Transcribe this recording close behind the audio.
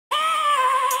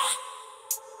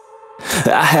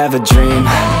I have a dream,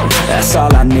 that's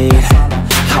all I need.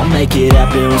 I'll make it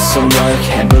happen with some work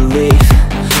and belief.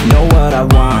 Know what I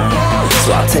want,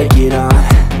 so I'll take it on.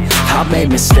 I've made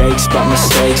mistakes, but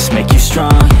mistakes make you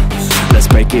strong. Let's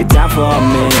break it down for a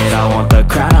minute. I want the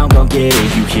crown, I'm gon' get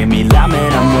it. You hear me loud,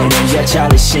 man, I'm winning. Yeah,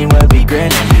 Charlie Sheen will be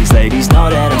grinning. These ladies know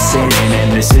that I'm sinning,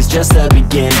 and this is just the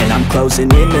beginning. I'm closing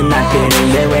in the night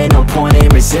inning. There ain't no point in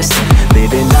resisting.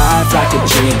 Living life like a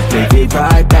dream, live it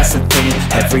right, that's the thing.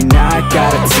 Every night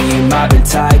got a team, I've been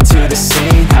tied to the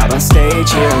scene. Out on stage,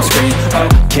 here I'm scream.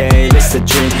 Okay, it's a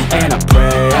dream, and I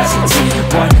pray as a team.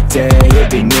 One day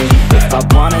it'll be me. If I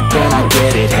want it, then I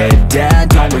get it. Head down,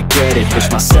 don't regret it.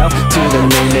 Push myself to the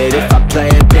limit. If I play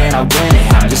it, then I win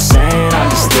it. I'm just saying, I'm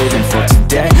just living for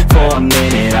today. For a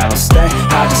minute, I don't stay,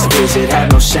 I just visit.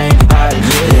 Have no shame, I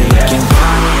admit it. Looking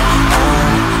right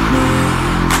at me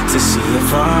to see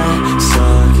if I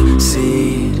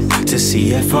succeed, to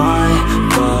see if I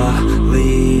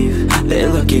believe. They're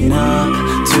looking up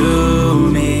to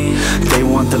me. They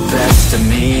want the best of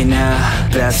me now,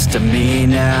 best of me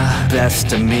now,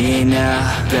 best of me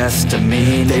now, best of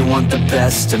me. They want the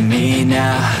best of me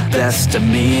now, best of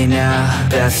me now,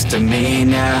 best of me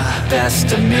now,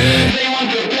 best of me. They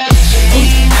want the best of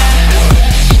me now.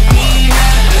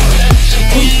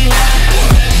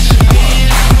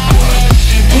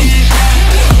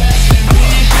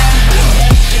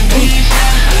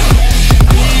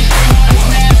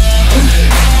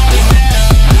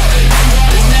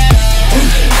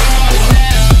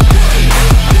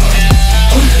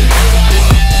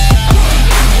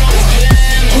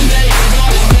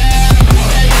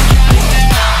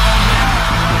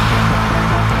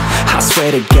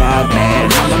 Swear to God,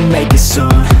 man, I'ma make it soon.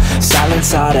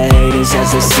 Silence all the haters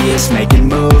as they see us making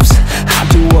moves. I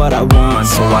do what I want,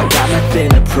 so I got nothing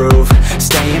to prove.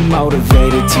 Staying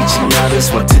motivated, teaching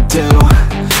others what to do.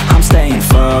 I'm staying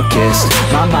focused,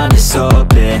 my mind is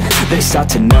open. They start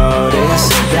to notice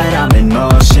that I'm in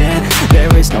motion.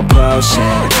 There is no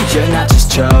potion, you're not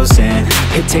just chosen.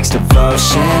 It takes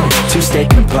devotion to stay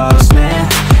composed, man.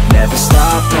 Never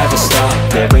stop,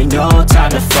 there ain't no time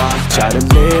to fall. Try to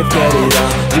live, get it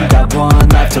all. You got one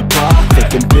life to ball.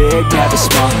 Thinking big, never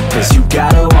small, cause you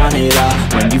gotta want it all.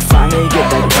 When you finally get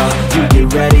that call, you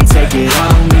get ready, take it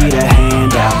on. Need a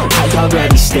hand out, I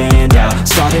already stand out.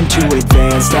 Starting to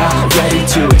advance now, ready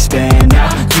to expand now.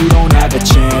 You don't have a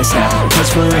chance now,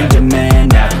 cause we're in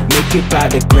demand now. Make it by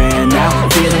the grand now,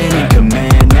 feeling in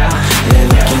command now.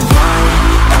 They're looking right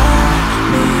at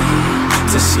me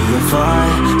to see if I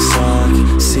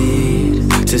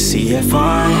succeed, to see if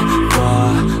I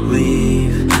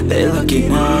believe. They're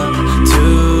looking up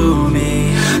to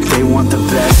me. They want the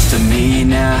best of me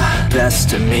now,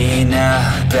 best of me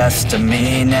now, best of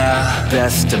me now,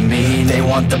 best of me. They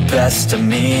want the best of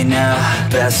me now,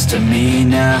 best of me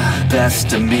now,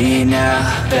 best of me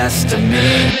now, best of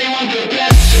me. They want the